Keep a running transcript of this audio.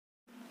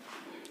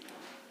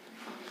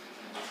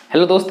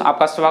Hello दोस्त,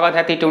 आपका स्वागत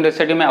है टी20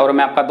 स्टडी में और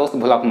मैं आपका दोस्त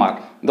भोला कुमार।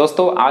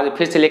 दोस्तों आज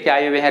फिर से लेके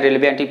आए हुए हैं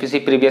रेलवे एनटीपीसी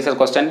प्रीवियस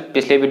क्वेश्चन।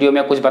 पिछले वीडियो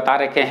में कुछ बता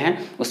रखे हैं,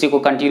 उसी को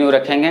कंटिन्यू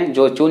रखेंगे।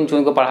 जो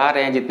चुन को पढ़ा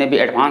रहे हैं, जितने भी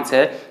एडवांस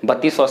है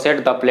 3200 सेट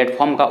द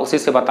प्लेटफॉर्म का, उसी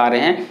से बता रहे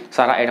हैं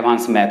सारा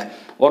एडवांस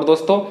मैथ। और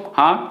दोस्तों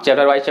हाँ,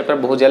 चैप्टर वाइज चैप्टर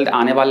बहुत जल्द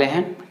आने वाले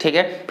हैं, ठीक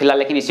है। फिलहाल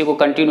लेकिन इसी को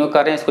कंटिन्यू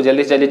कर रहे हैं। इसको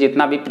जल्दी से जल्दी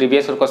जितना भी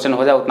प्रीवियस क्वेश्चन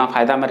हो जाए उतना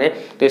फायदा में रहे,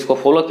 तो इसको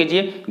फॉलो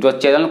कीजिए। जो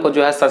चैनल को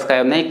जो है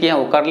सब्सक्राइब नहीं किया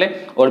वो कर ले,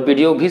 और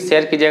वीडियो भी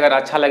शेयर कीजिए। अगर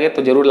अच्छा लगे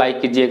तो जरूर लाइक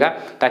कीजिएगा,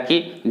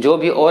 ताकि जो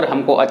भी और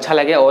हमको अच्छा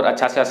लगे और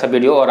अच्छा से अच्छा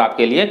वीडियो और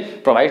आपके लिए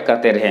प्रोवाइड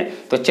करते रहें।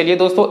 तो चलिए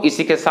दोस्तों,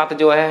 इसी के साथ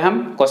जो है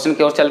हम क्वेश्चन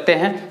की ओर चलते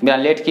हैं बिना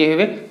लेट किए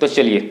हुए। तो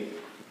चलिए,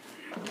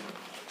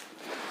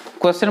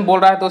 क्वेश्चन बोल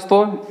रहा है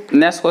दोस्तों,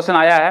 नेक्स्ट क्वेश्चन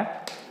आया है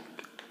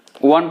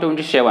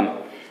 127।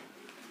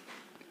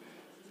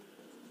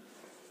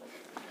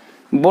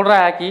 बोल रहा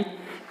है कि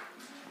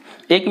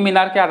एक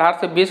मीनार के आधार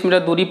से 20 मीटर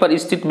दूरी पर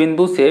स्थित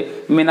बिंदु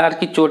से मीनार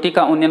की चोटी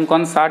का उन्नयन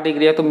कोण 60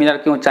 डिग्री है, तो मीनार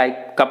की ऊंचाई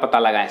का पता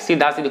लगाएं।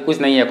 सीधा सीधी,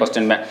 कुछ नहीं है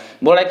क्वेश्चन में।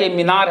 बोल रहा है कि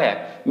मीनार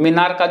है,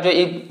 मीनार का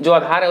जो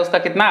आधार है उसका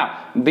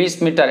कितना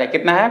 20 मीटर है।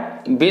 कितना है?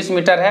 20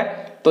 मीटर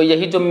है। तो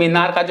यही जो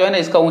मीनार का जो है ना,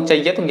 इसका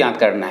ऊंचाई है, तो ज्ञात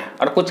करना है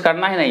और कुछ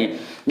करना ही नहीं।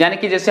 यानी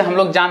कि जैसे हम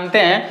लोग जानते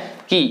हैं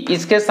कि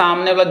इसके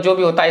सामने वाला जो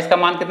भी होता है, इसका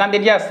मान कितना दे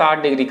दिया?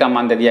 60 डिग्री का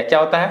मान दे दिया। क्या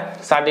होता है?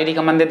 60 डिग्री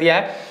का मान दे दिया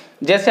है।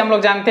 जैसे हम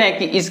लोग जानते हैं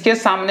कि इसके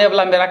सामने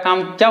वाला मेरा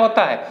काम क्या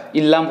होता है?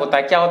 ये लंब होता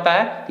है। क्या होता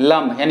है?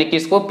 लंब, यानी कि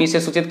इसको पी से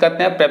सूचित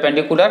करते हैं,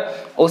 परपेंडिकुलर।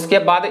 उसके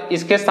बाद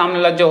इसके सामने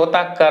वाला जो होता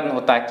है कर्ण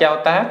होता है। क्या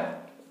होता है?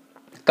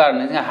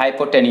 कर्ण,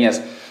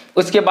 हाइपोटेनियस।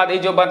 उसके बाद ये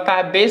जो बनता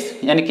है बेस,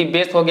 यानी कि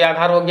बेस हो गया,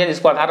 आधार हो गया,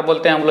 जिसको आधार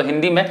बोलते हैं हम लोग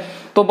हिंदी में।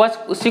 तो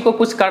बस उसी को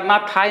कुछ करना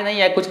था ही नहीं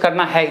है, कुछ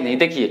करना है ही नहीं।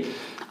 देखिए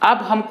अब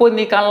हमको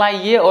निकालना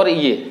है ये और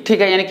ये,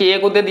 ठीक है। यानी कि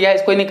एक दे दिया है,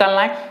 इसको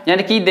निकालना है।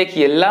 यानी कि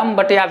देखिए लंब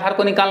बटे आधार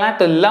को निकालना है।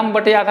 तो लंब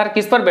बटे आधार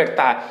किस पर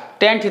बैठता है?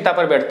 टेन थीटा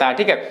पर बैठता है,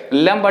 ठीक है।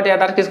 लंब बटे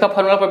आधार किसका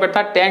फॉर्मूला पर बैठता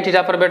है? टेन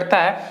थीटा पर बैठता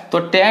है। तो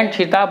टेन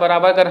थीटा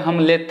बराबर अगर हम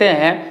लेते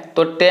हैं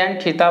तो टेन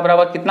थीटा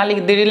बराबर कितना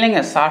डिग्री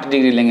लेंगे? 60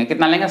 डिग्री लेंगे।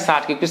 कितना लेंगे?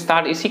 60, क्योंकि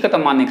 60 इसी का तो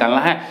मान निकालना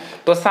है।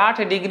 तो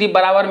 60 डिग्री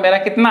बराबर मेरा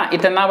कितना?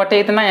 इतना बटे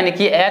इतना, यानी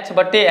कि h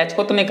बटे h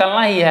को तो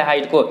निकालना ही है,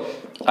 हाइट को,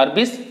 और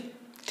 20,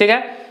 ठीक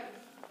है।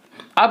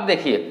 अब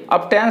देखिए,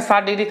 अब tan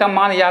 60 डिग्री का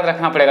मान याद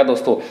रखना पड़ेगा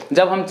दोस्तों।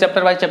 जब हम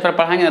चैप्टर वाइज चैप्टर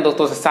पढ़ाएंगे ना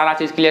दोस्तों, से सारा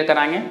चीज क्लियर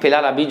कराएंगे।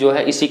 फिलहाल अभी जो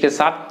है इसी के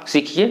साथ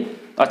सीखिए,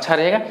 अच्छा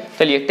रहेगा।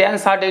 चलिए, tan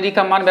 60 डिग्री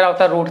का मान मेरा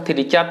होता है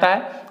 √3। क्या होता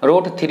है?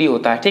 √3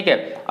 होता है, ठीक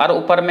है। और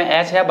ऊपर में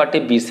h है बटे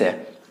 20 है।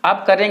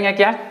 अब करेंगे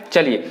क्या?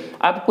 चलिए,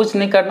 अब कुछ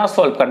नहीं करना,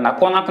 सोल्व करना।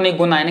 कोणाकुनी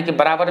गुना, यानी कि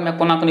बराबर में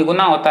कोणाकुनी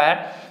गुना होता है।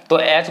 तो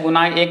h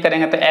गुना 1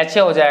 करेंगे तो h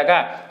हो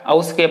जाएगा, और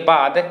उसके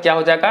बाद क्या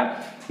हो जाएगा?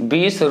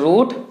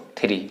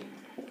 20√3।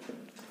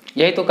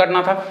 यही तो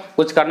करना था,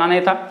 कुछ करना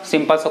नहीं था।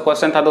 सिंपल सा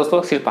क्वेश्चन था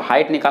दोस्तों, सिर्फ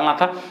हाइट निकालना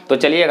था। तो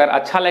चलिए, अगर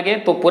अच्छा लगे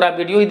तो पूरा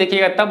वीडियो ही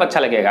देखिएगा, तब अच्छा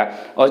लगेगा।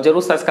 और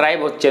जरूर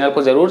सब्सक्राइब और चैनल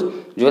को जरूर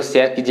जो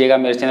शेयर कीजिएगा,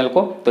 मेरे चैनल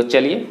को। तो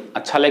चलिए,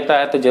 अच्छा लगता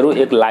है तो जरूर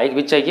एक लाइक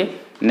भी चाहिए।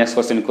 नेक्स्ट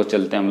क्वेश्चन को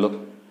चलते हैं हम लोग।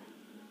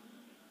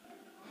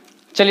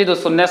 चलिए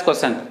दोस्तों, नेक्स्ट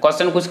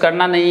क्वेश्चन कुछ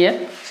करना नहीं है,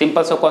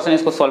 सिंपल सा क्वेश्चन,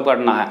 इसको सॉल्व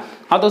करना है।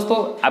 हाँ दोस्तों,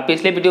 अब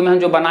पिछले वीडियो में हम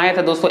जो बनाए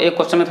थे दोस्तों, एक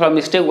क्वेश्चन में थोड़ा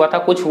मिस्टेक हुआ था।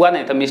 कुछ हुआ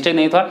नहीं था, मिस्टेक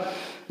नहीं था।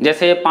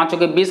 जैसे 5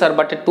 के 20 और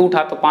बटे 2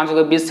 था, तो 5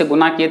 के 20 से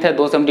गुना किए थे,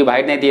 2 से हम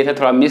डिवाइड नहीं दिए थे,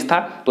 थोड़ा मिस था।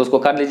 तो उसको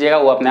कर लीजिएगा,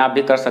 वो अपने आप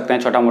भी कर सकते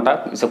हैं छोटा मोटा,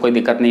 इससे कोई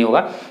दिक्कत नहीं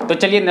होगा। तो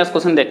चलिए नेक्स्ट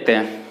क्वेश्चन देखते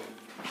हैं।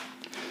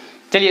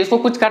 चलिए, इसको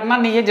कुछ करना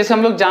नहीं है। जैसे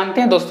हम लोग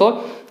जानते हैं दोस्तों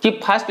कि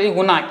फर्स्ट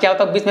गुना क्या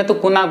होता है, बीच में तो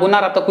गुना गुना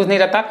रहता, कुछ नहीं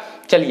रहता।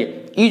 चलिए,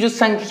 ये जो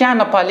संख्या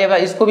न पहले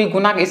वाला, इसको भी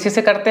गुना इसी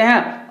से करते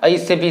हैं और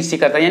इससे भी इसी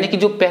करते हैं। यानी कि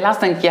जो पहला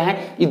संख्या है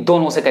ये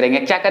दोनों से करेंगे।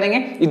 क्या करेंगे?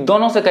 ये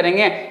दोनों से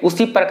करेंगे।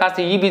 उसी प्रकार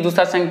से ये भी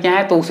दूसरा संख्या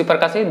है, तो उसी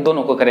प्रकार से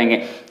दोनों को करेंगे।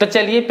 तो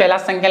चलिए, पहला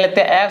संख्या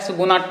लेते हैं, x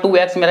गुना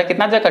 2x, मेरा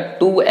कितना जाएगा?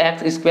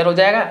 2x² हो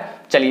जाएगा।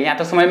 चलिए, यहाँ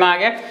तो समझ में आ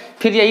गया।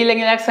 फिर यही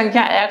लेंगे नेक्स्ट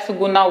संख्या, x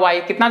गुना y,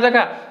 कितना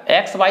जाएगा?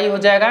 xy हो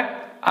जाएगा।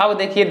 अब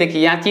देखिए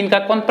यहाँ चिन्ह का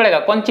कौन पड़ेगा?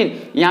 कौन चिन्ह?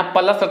 यहाँ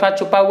प्लस तथा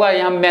छुपा हुआ है,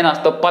 यहाँ माइनस,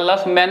 तो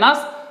प्लस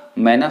माइनस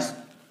माइनस,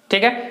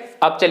 ठीक है।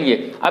 अब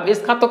चलिए, अब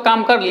इसका तो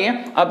काम कर लिए,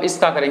 अब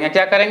इसका करेंगे।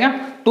 क्या करेंगे?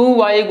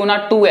 2y गुना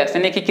 2x,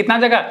 यानी कि कितना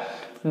जगह?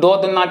 2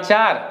 दूना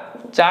 4,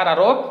 4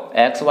 और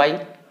xy।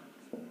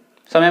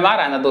 समझ में आ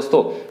रहा है ना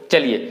दोस्तों?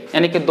 चलिए,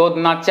 यानी कि 2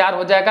 दूना 4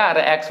 हो जाएगा,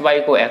 और xy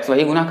को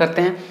xy गुना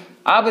करते हैं।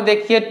 अब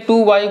देखिए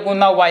 2y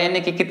गुना y, यानी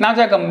कि कितना हो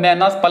जाएगा?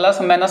 माइनस प्लस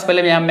माइनस,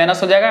 पहले यहाँ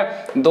माइनस हो जाएगा।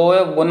 2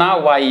 गुना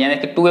y, यानी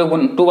कि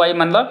 2y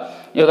मतलब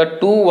ये होगा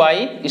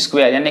 2y²,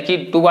 यानी कि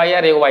 2y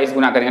और 1y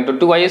गुना करेंगे तो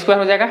 2y²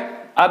 हो जाएगा।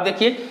 अब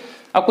देखिए,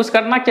 अब कुछ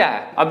करना क्या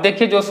है? अब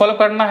देखिए, जो सॉल्व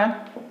करना है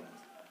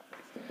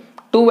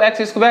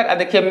 2x²,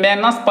 देखिए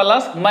माइनस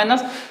प्लस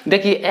माइनस।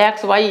 देखिए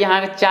xy,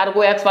 यहाँ 4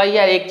 को xy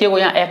है, 1 को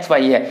यहाँ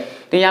xy है,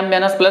 तो यहाँ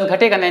माइनस प्लस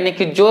घटेगा ना, यानी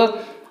कि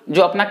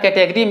जो अपना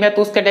कैटेगरी में,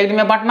 तो उस कैटेगरी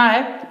में बांटना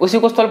है, उसी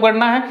को सॉल्व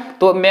करना है।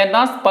 तो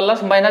माइनस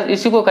प्लस माइनस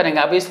इसी को करेंगे।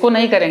 अब इसको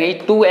नहीं करेंगे, ये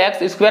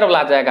 2x² वाला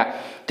आ जाएगा,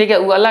 ठीक है,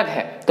 वो अलग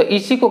है। तो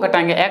इसी को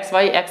घटाएंगे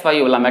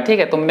xy वाला में, ठीक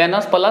है। तो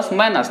माइनस प्लस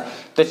माइनस,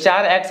 तो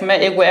 4x में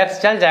 1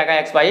 x चल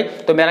जाएगा xy,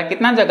 तो मेरा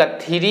कितना जगह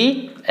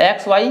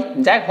 3xy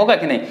जाएगा, होगा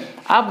कि नहीं?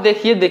 अब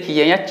देखिए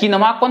यहाँ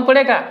चिन्हवा कौन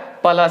पड़ेगा,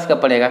 प्लस का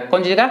पड़ेगा।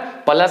 कौन चीज का,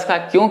 प्लस का,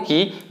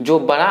 क्योंकि जो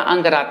बड़ा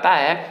अंक रहता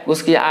है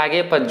उसके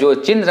आगे पर जो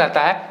चिन्ह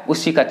रहता है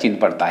उसी का चिन्ह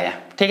पड़ता है।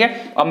 ठीक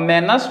है, अब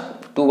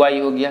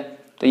 -2y हो गया।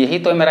 तो यही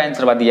तो मेरा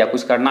आंसर बता दिया,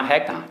 कुछ करना है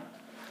कहाँ।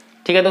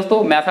 ठीक है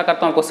दोस्तों, मैं आशा करता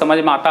हूँ आपको समझ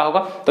में आता होगा।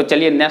 तो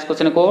चलिए नेक्स्ट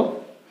क्वेश्चन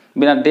को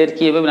बिना देर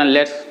किए हुए, बिना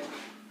लेट,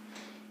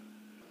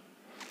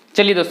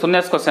 चलिए दोस्तों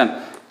नेक्स्ट क्वेश्चन,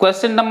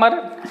 क्वेश्चन नंबर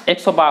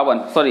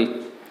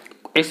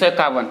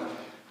 151।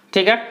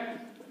 ठीक है,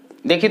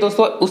 देखिए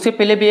दोस्तों उससे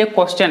पहले भी एक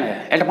क्वेश्चन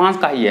है, एडवांस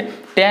का ही है।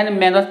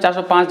 10 -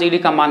 405 डिग्री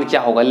का मान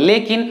क्या होगा।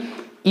 लेकिन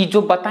ये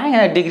जो बताएंगे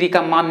ना डिग्री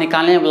का मान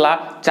निकालने वाला,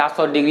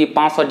 400 डिग्री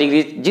 500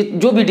 डिग्री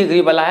जो भी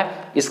डिग्री वाला है,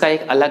 इसका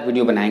एक अलग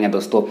वीडियो बनाएंगे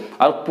दोस्तों,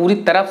 और पूरी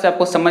तरफ से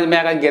आपको समझ में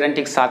आएगा,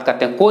 गारंटी के साथ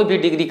करते हैं। कोई भी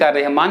डिग्री का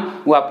रहे मान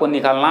वो आपको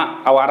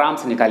निकालना और आराम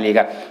से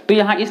निकालिएगा। तो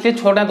यहाँ इसलिए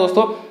छोड़ रहे हैं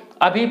दोस्तों,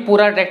 अभी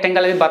पूरा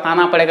रेक्टेंगल अभी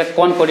बताना पड़ेगा,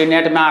 कौन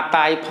कोऑर्डिनेट में आता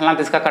है, फलाना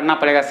इसका करना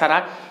पड़ेगा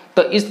सारा।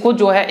 तो इसको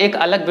जो है एक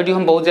अलग वीडियो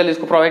हम बहुत जल्द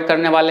इसको प्रोवाइड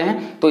करने वाले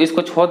हैं। तो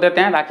इसको छोड़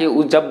देते हैं ताकि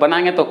जब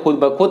बनाएंगे तो खुद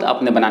ब खुद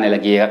अपने बनाने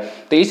लगिएगा।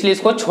 तो इसलिए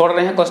इसको छोड़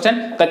रहे हैं क्वेश्चन,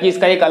 ताकि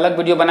इसका एक अलग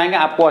वीडियो बनाएंगे,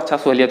 आपको अच्छा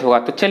सहूलियत होगा।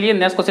 तो चलिए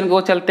नेक्स्ट क्वेश्चन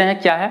को चलते हैं।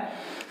 क्या है,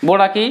 बोल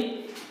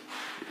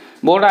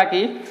रहा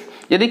कि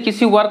यदि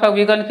किसी वर्ग का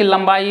विकर्ण की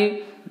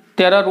लंबाई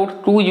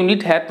 13√2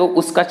 यूनिट है तो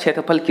उसका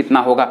क्षेत्रफल कितना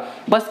होगा।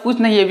 बस कुछ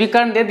नहीं है,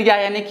 विकर्ण दे दिया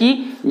है, यानी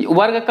कि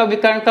वर्ग का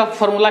विकर्ण का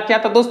फॉर्मूला क्या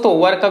था दोस्तों,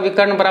 वर्ग का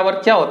विकर्ण बराबर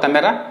क्या होता है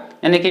मेरा,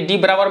 यानी कि डी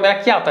बराबर मेरा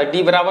क्या होता है,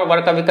 डी बराबर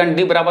वर्ग का विकर्ण,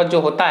 डी बराबर जो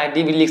होता है,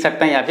 डी भी लिख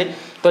सकते हैं यहाँ पे।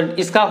 तो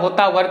इसका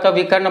होता है वर्ग का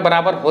विकर्ण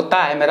बराबर होता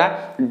है मेरा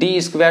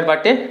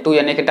d²/2,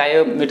 यानी कि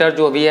डायमीटर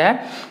जो भी है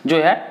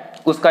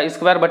उसका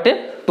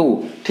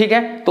स्क्वायर/2। ठीक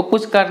है, तो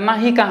कुछ करना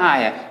ही कहाँ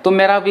है। तो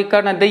मेरा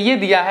विकर्ण ये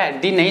दिया है,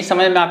 डी नहीं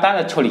समझ में आता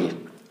है,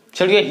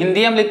 छोड़िए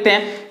हिंदी हम लिखते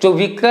हैं। जो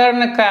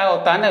विकर्ण का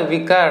होता है ना,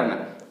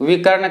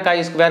 विकर्ण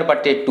का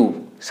स्क्वायर/2,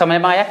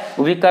 समझ में आया।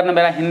 विकर्ण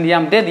मेरा हिंदी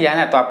हम दे दिया है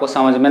ना, तो आपको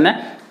समझ में ना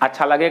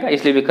अच्छा लगेगा,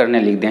 इसलिए विकर्ण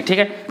लिख दें। ठीक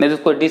है, नहीं तो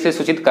उसको डी से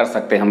सूचित कर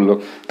सकते हैं हम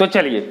लोग। तो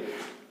चलिए,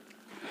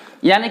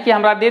 यानी कि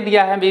हमारा दे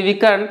दिया है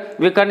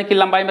विकर्ण की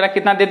लंबाई मेरा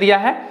कितना दे दिया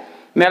है,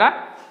 मेरा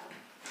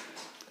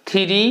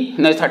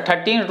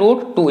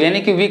 13√2,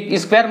 यानी कि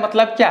स्क्वायर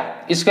मतलब क्या,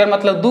 स्क्वायर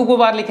मतलब 2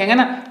 बार लिखेंगे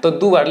ना, तो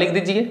 2 बार लिख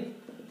दीजिए।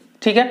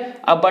 ठीक है,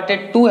 अब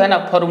 /2 है ना,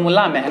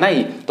 फॉर्मूला में है ना,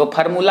 ये तो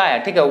फॉर्मूला है।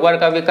 ठीक है, वर्ग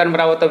का विकर्ण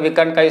बराबर तो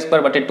विकर्ण का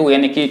स्क्वायर/2,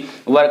 यानी कि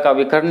वर्ग का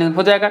विकर्ण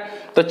हो जाएगा।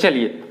 तो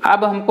चलिए,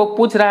 अब हमको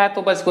पूछ रहा है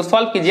तो बस इसको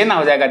सॉल्व कीजिए ना,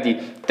 हो जाएगा जी।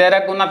 13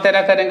 ×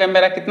 13 करेंगे,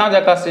 मेरा कितना हो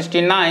जाएगा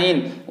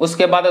 69।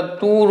 उसके बाद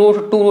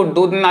 2√2,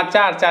 2 दूना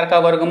 4, 4 का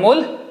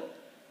वर्गमूल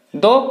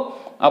 2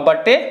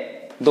 और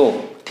 /2।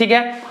 ठीक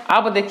है,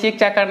 अब देखिए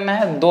क्या करना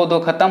है, 2 2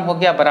 खत्म हो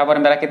गया, बराबर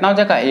मेरा कितना हो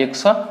जाएगा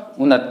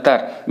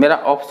 169। मेरा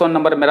ऑप्शन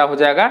नंबर मेरा हो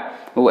जाएगा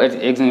वो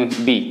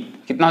बी,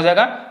 कितना हो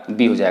जाएगा,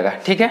 बी हो जाएगा।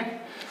 ठीक है,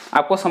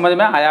 आपको समझ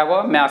में आया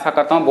होगा, मैं आशा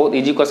करता हूँ। बहुत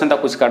इजी क्वेश्चन था,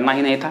 कुछ करना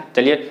ही नहीं था।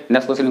 चलिए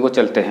नेक्स्ट क्वेश्चन को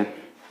चलते हैं।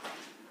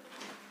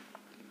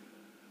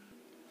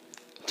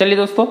 चलिए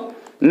दोस्तों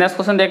नेक्स्ट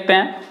क्वेश्चन देखते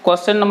हैं,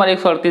 क्वेश्चन नंबर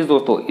 138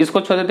 दोस्तों।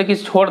 इसको छोड़ देते कि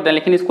छोड़ दें,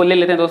 लेकिन इसको ले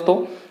लेते हैं दोस्तों।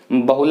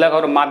 बहुलक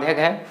और माध्य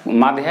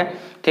है।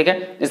 ठीक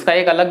है, इसका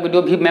एक अलग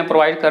वीडियो भी मैं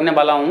प्रोवाइड करने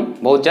वाला हूँ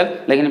बहुत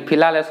जल्द, लेकिन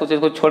फिलहाल है सोचे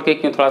इसको छोड़ के,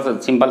 क्यों, थोड़ा सा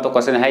सिंपल तो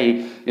क्वेश्चन है ही,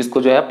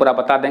 इसको जो है पूरा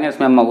बता देंगे।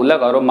 इसमें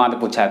बहुलक और माध्य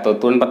पूछा है तो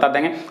तुरंत बता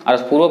देंगे, और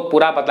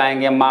पूरा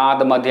बताएंगे,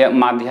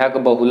 माध्यक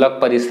बहुलक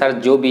परिसर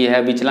जो भी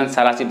है, विचलन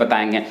सारा चीज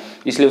बताएंगे,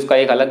 इसलिए उसका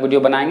एक अलग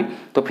वीडियो बनाएंगे।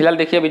 तो फिलहाल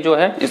देखिए अभी जो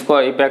है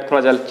इसको इम्पैक्ट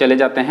थोड़ा जल्द चले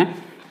जाते हैं।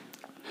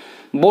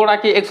 बोर्ड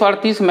आके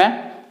 138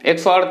 में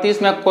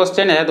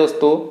क्वेश्चन है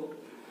दोस्तों,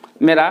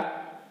 मेरा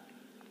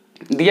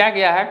दिया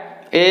गया है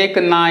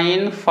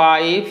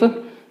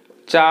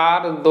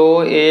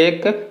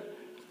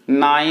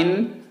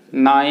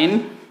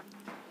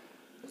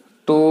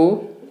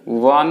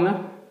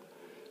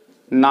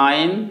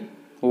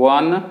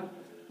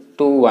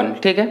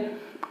ठीक है,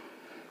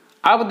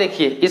 अब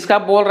देखिए इसका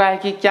बोल रहा है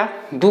कि क्या,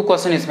 2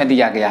 क्वेश्चन इसमें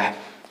दिया गया है,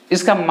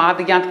 इसका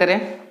माध्य ज्ञात करें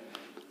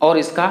और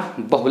इसका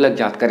बहुलक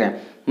ज्ञात करें।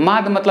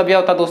 माध्य मतलब यह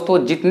होता है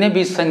दोस्तों, जितने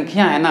भी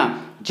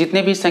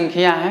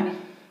संख्या हैं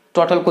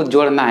टोटल को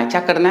जोड़ना है। क्या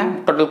करना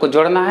है, टोटल को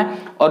जोड़ना है,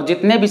 और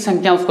जितने भी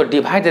संख्या उसको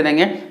डिवाइड दे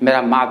देंगे,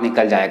 मेरा माध्य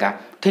निकल जाएगा।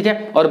 ठीक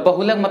है, और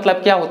बहुलक मतलब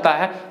क्या होता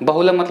है,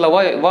 बहुलक मतलब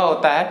वह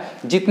होता है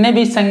जितने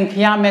भी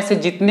संख्या में से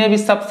जितने भी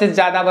सबसे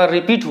ज्यादा बार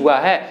रिपीट हुआ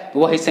है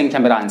वही संख्या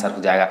मेरा आंसर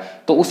हो जाएगा।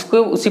 तो उसको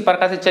उसी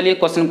प्रकार से चलिए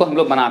क्वेश्चन को हम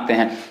लोग बनाते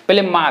हैं।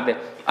 पहले माध्य,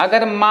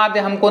 अगर माध्य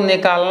हमको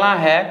निकालना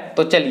है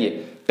तो चलिए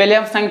पहले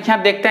हम संख्या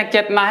देखते हैं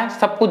कितना है,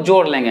 सब कुछ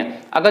जोड़ लेंगे।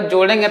 अगर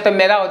जोड़ेंगे तो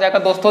मेरा हो जाएगा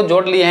दोस्तों,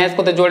 जोड़ लिए हैं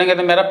इसको, तो जोड़ेंगे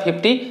तो मेरा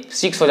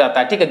 56 हो जाता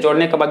है। ठीक है,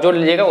 जोड़ने के बाद जोड़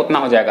लीजिएगा, उतना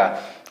हो जाएगा।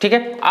 ठीक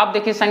है, आप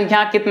देखिए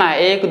संख्या कितना है,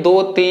 1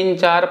 2 3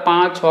 4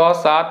 5 6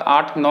 7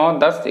 8 9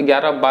 10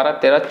 11 12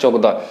 13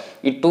 14,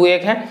 ये 2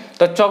 1 है।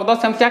 तो 14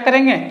 से हम क्या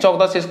करेंगे,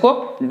 14 से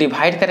इसको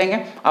डिवाइड करेंगे।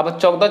 अब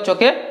 14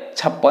 चौके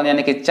 56,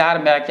 यानी कि 4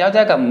 मेरा क्या हो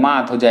जाएगा,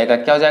 माध्य हो जाएगा।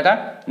 क्या हो जाएगा,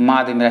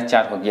 माध्य मेरा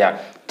 4 हो गया।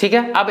 ठीक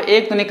है। अब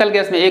एक तो निकल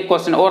गया, इसमें एक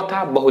क्वेश्चन और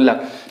था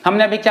बहुलक।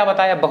 हमने अभी क्या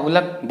बताया,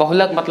 बहुलक,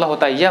 बहुलक मतलब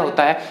होता है, यह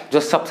होता है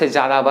जो सबसे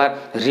ज्यादा बार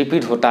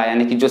रिपीट होता है,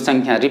 यानी कि जो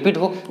संख्या रिपीट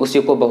हो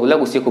उसी को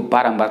बहुलक, उसी को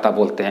बारंबारता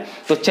बोलते हैं।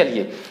 तो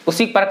चलिए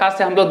उसी प्रकार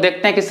से हम लोग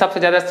देखते हैं कि सबसे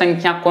ज्यादा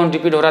संख्या कौन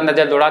रिपीट हो रहा है,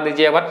 नजर दौड़ा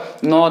दीजिए। एक बार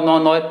 9 9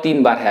 9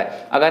 3 बार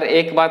है। अगर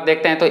एक बार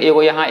देखते हैं तो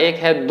एगो यहाँ एक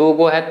है, दो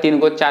गो है, तीन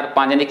गो, चार,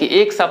 पांच, यानी कि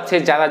एक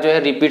सबसे ज्यादा जो है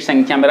रिपीट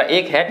संख्या मेरा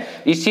एक है,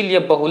 इसीलिए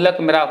बहुलक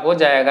मेरा हो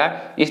जाएगा।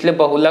 इसलिए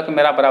बहुलक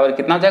मेरा बराबर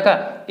कितना हो जाएगा,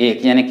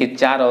 एक, यानी कि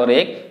 4 और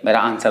 1 मेरा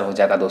आंसर हो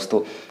जाएगा दोस्तों।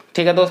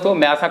 ठीक है दोस्तों,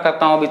 मैं आशा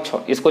करता हूँ अभी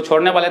इसको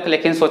छोड़ने वाले थे,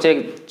 लेकिन सोचे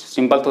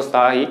सिंपल तो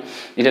था ही,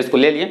 इसलिए इसको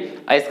ले लिए।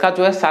 इसका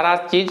जो है सारा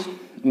चीज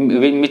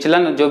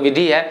विचलन जो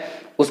विधि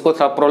है उसको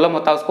थोड़ा प्रॉब्लम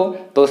होता है उसको,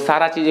 तो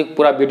सारा चीज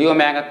पूरा वीडियो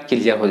में आएगा,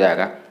 क्लियर हो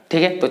जाएगा।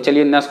 ठीक है, तो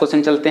चलिए नेक्स्ट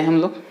क्वेश्चन चलते हैं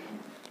हम लोग।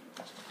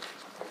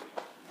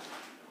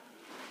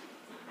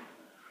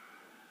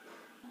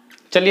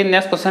 चलिए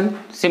नेक्स्ट क्वेश्चन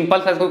सिंपल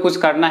सा, इसको कुछ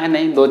करना है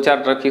नहीं,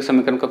 2-4 रैखिक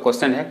समीकरण का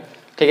क्वेश्चन है।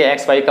 ठीक है,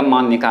 एक्स वाई का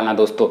मान निकालना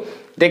दोस्तों।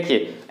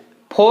 देखिए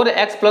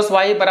 4x +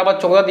 y =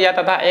 14 दिया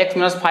था, x -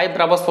 5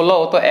 = 16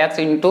 हो तो x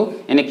इंटू,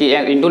 यानी कि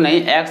इंटू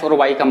नहीं, x और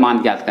y का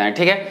मान ज्ञात करें।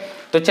 ठीक है,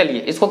 तो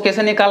चलिए इसको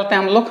कैसे निकालते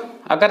हैं हम लोग।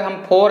 अगर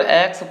हम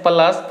 4x +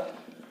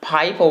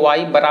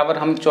 5y बराबर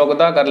हम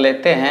 14 कर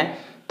लेते हैं,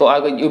 तो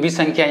अगर ये भी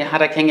संख्या यहाँ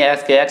रखेंगे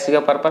x के x के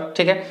ऊपर पर।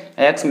 ठीक है,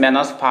 x -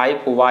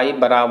 5y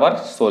 =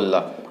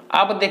 16।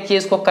 अब देखिए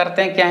इसको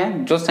करते हैं क्या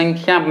है, जो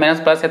संख्या माइनस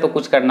प्लस है तो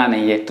कुछ करना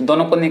नहीं है, तो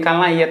दोनों को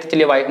निकालना ही है। तो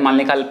चलिए y का मान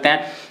निकाल लेते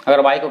हैं।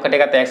 अगर y को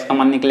कटेगा तो x का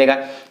मान निकलेगा।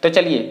 तो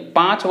चलिए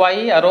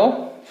 5y और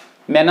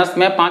माइनस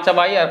में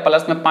 5y और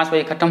प्लस में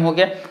 5y खत्म हो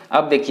गया।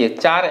 अब देखिए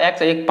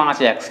 4x 1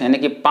 5x, यानी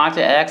कि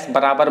 5x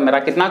बराबर मेरा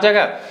कितना हो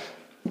जाएगा,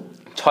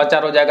 6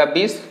 4 हो जाएगा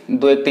 20,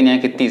 2 1 3 यानी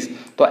कि 30।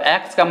 तो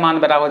x का मान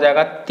मेरा हो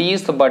जाएगा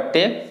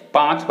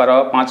 30/5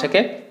 बराबर 5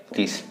 के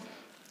 30।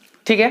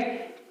 ठीक है,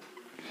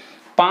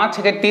 5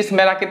 के 30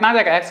 मेरा कितना आ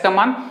जाएगा, x का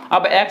मान।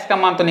 अब x का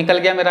मान तो निकल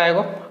गया मेरा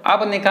एगो,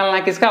 अब निकालना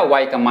है किसका,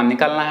 y का मान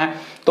निकालना है।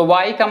 तो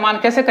y का मान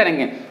कैसे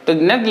करेंगे, तो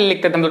नहीं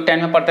लिखते थे हम लोग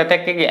 10 में पढ़ते थे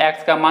कि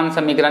x का मान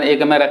समीकरण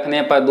 1 में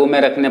रखने पर, 2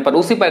 में रखने पर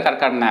उसी प्रकार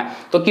करना है।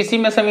 तो किसी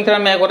में समीकरण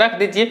में एगो रख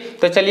दीजिए।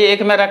 तो चलिए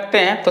 1 में रखते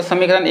हैं, तो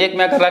समीकरण 1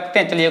 में अगर रखते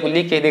हैं, चलिए एगो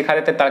लिख के दिखा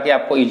देते ताकि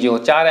आपको ईजी हो।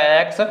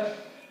 4x,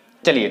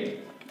 चलिए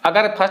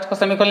अगर फर्स्ट को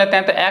समीकरण लेते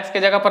हैं तो x की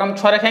जगह पर हम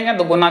 6 रखेंगे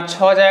तो गुना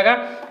 6 हो जाएगा,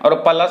 और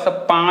प्लस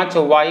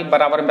 5y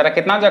बराबर मेरा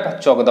कितना हो जाएगा,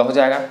 14 हो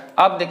जाएगा।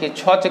 अब देखिए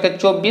 6 ×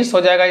 24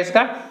 हो जाएगा,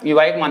 इसका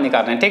y का मान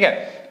निकाल रहे हैं। ठीक है,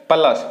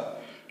 प्लस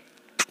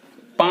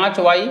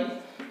 5y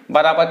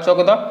बराबर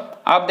 14।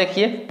 अब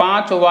देखिए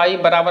 5y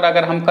बराबर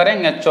अगर हम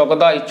करेंगे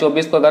 14,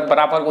 24 को अगर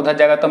बराबर उधर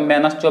जाएगा तो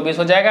 -24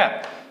 हो जाएगा।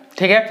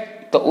 ठीक है,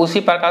 तो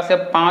उसी प्रकार से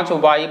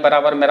 5y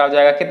बराबर मेरा हो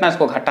जाएगा कितना,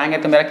 इसको घटाएंगे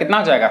तो मेरा कितना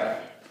हो जाएगा,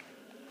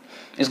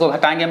 इसको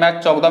घटाएंगे मेरा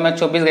 14 में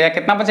 24 गया,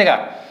 कितना बचेगा,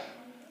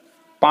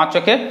 5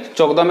 के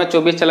 14 में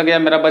 24 चला गया,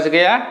 मेरा बच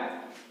गया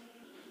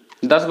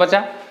 10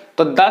 बचा।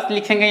 तो 10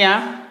 लिखेंगे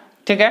यहाँ।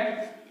 ठीक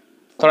है,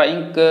 थोड़ा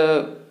इंक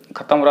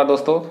खत्म हो रहा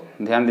दोस्तों,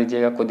 ध्यान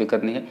दीजिएगा, कोई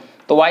दिक्कत नहीं है।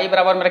 तो y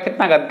बराबर मेरा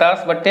कितना होगा,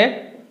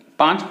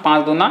 10/5,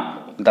 5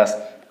 दूना 10।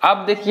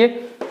 अब देखिए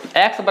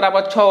x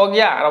बराबर 6 हो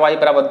गया और y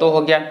बराबर 2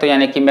 हो गया, तो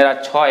यानी कि मेरा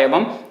 6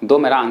 एवं 2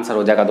 मेरा आंसर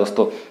हो जाएगा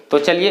दोस्तों। तो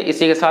चलिए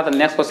इसी के साथ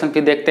नेक्स्ट क्वेश्चन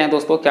की देखते हैं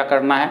दोस्तों क्या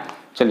करना है।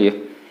 चलिए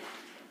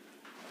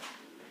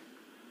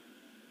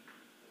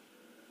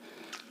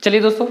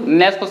दोस्तों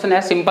नेक्स्ट क्वेश्चन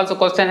है, सिंपल सा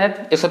क्वेश्चन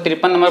है।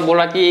 153 नंबर बोल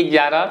रहा कि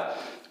 11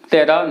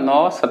 13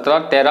 9 17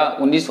 13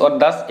 19 और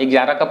 10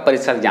 11 का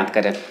परिसर ज्ञात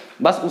करें।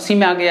 बस उसी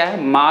में आ गया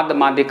है, माद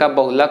माध्यिका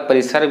बहुलक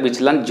परिसर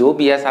विचलन जो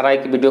भी है सारा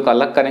एक वीडियो का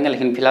अलग करेंगे,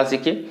 लेकिन फिलहाल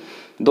सीखिए।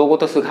 2 को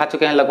तो सिखा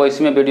चुके हैं लगभग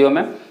इसी में वीडियो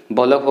में,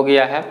 बहुलक हो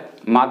गया है,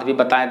 माध्य भी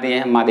बता दिए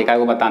हैं, माध्यिका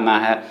को बताना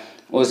है,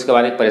 उसके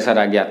बाद एक परिसर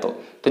आ गया। तो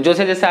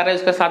जैसे जैसे आ रहा है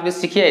उसके साथ भी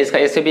सीखिए, इसका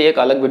ऐसे भी एक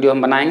अलग वीडियो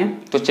हम बनाएंगे।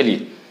 तो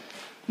चलिए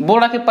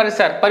बोला कि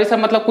परिसर, परिसर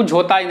मतलब कुछ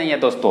होता ही नहीं है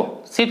दोस्तों,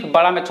 सिर्फ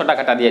बड़ा में छोटा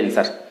घटा दिया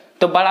आंसर।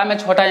 तो बड़ा में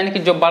छोटा यानी कि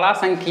जो बड़ा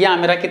संख्या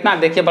मेरा कितना,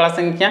 देखिए बड़ा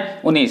संख्या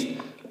 19,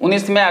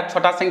 19 में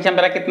छोटा संख्या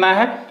मेरा कितना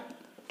है,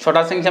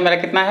 छोटा संख्या मेरा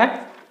कितना है,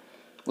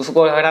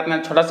 उसको घटाते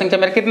हैं, छोटा संख्या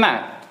मेरा कितना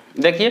है,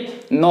 देखिए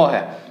 9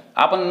 है।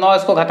 आप 9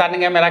 इसको घटा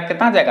देंगे मेरा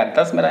कितना आ जाएगा,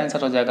 10 मेरा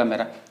आंसर हो जाएगा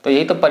मेरा। तो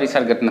यही तो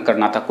परिसर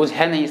करना था, कुछ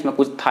है नहीं इसमें,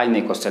 कुछ था ही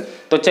नहीं क्वेश्चन।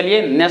 तो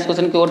चलिए नेक्स्ट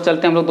क्वेश्चन की ओर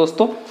चलते हैं हम लोग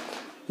दोस्तों,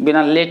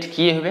 बिना लेट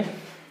किए हुए।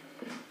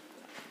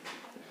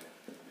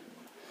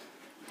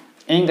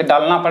 इंक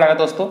डालना पड़ेगा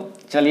दोस्तों।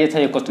 चलिए अच्छा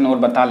ये क्वेश्चन और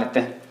बता लेते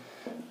हैं,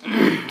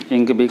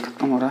 इंक भी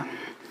खत्म हो रहा है।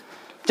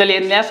 चलिए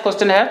नेक्स्ट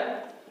क्वेश्चन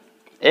है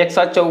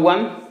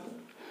 154,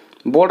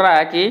 बोल रहा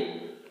है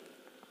कि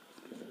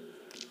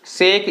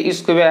sec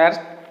square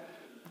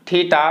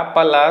theta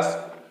plus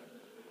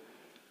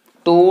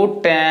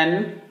 2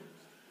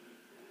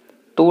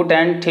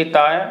 tan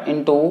theta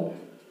into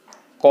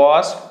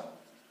cos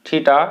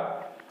theta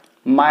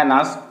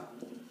minus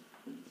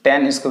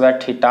tan square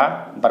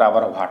theta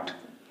बराबर व्हाट।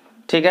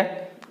 ठीक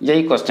है,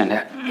 यही क्वेश्चन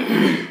है।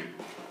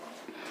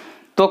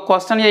 तो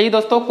क्वेश्चन यही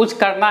दोस्तों, कुछ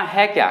करना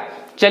है क्या,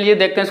 चलिए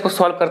देखते हैं इसको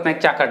सॉल्व करते हैं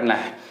क्या करना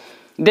है।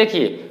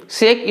 देखिए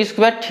सेक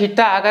स्क्वायर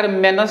थीटा अगर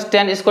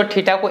 -tan स्क्वायर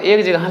थीटा को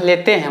एक जगह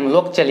लेते हैं हम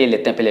लोग, चलिए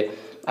लेते हैं पहले।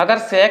 अगर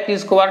sec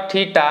square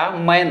theta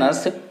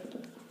minus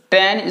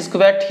ten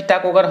square theta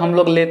को अगर हम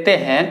लोग लेते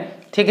हैं,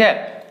 ठीक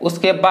है,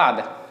 उसके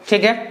बाद,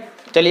 ठीक है,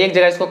 चलिए एक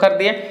जगह इसको कर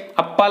दिए।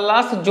 अब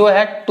प्लस जो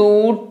है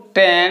 2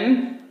 tan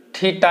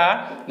theta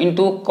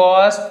into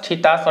cos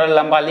theta, sorry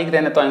लंबा लिख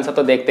देने तो आंसर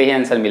तो देखते ही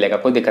आंसर मिलेगा,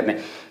 कोई दिक्कत नहीं।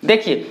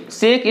 देखिए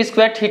sec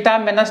square theta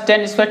minus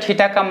ten square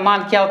theta का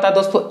मान क्या होता है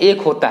दोस्तों,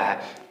 1 होता है,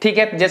 ठीक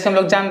है, जैसे हम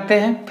लोग जानते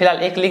हैं, फिलहाल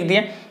 1 लिख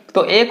दिए,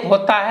 तो 1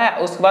 होता है,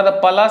 उसके बाद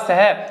प्लस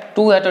है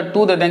 2 है तो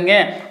 2 दे देंगे।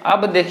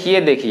 अब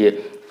देखिए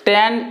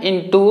ten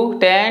into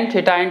tan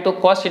theta into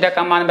cos theta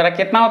का मान मेरा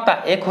कितना होता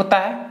है, 1 होता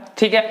है,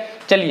 ठीक है।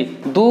 चलिए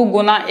 2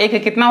 गुना 1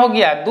 कितना हो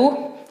गया, 2,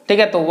 ठीक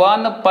है, तो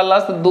 1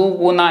 प्लस 2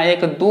 गुना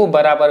 1 2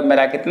 बराबर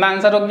मेरा कितना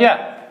आंसर हो गया,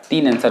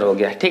 3 आंसर हो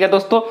गया, ठीक है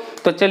दोस्तों।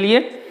 तो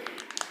चलिए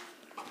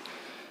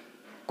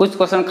कुछ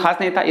क्वेश्चन खास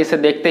नहीं था, इसे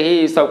देखते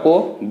ही सबको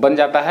बन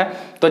जाता है।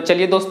 तो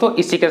चलिए दोस्तों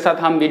इसी के साथ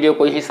हम वीडियो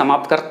को यही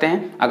समाप्त करते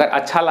हैं। अगर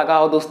अच्छा लगा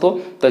हो दोस्तों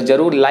तो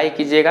जरूर लाइक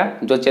कीजिएगा,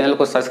 जो चैनल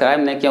को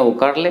सब्सक्राइब नहीं किया वो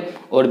कर ले,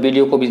 और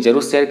वीडियो को भी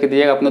जरूर शेयर कर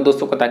दीजिएगा अपने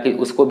दोस्तों को, ताकि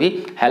उसको भी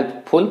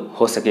हेल्पफुल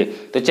हो सके।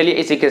 तो चलिए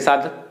इसी के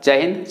साथ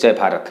जय हिंद जय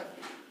भारत।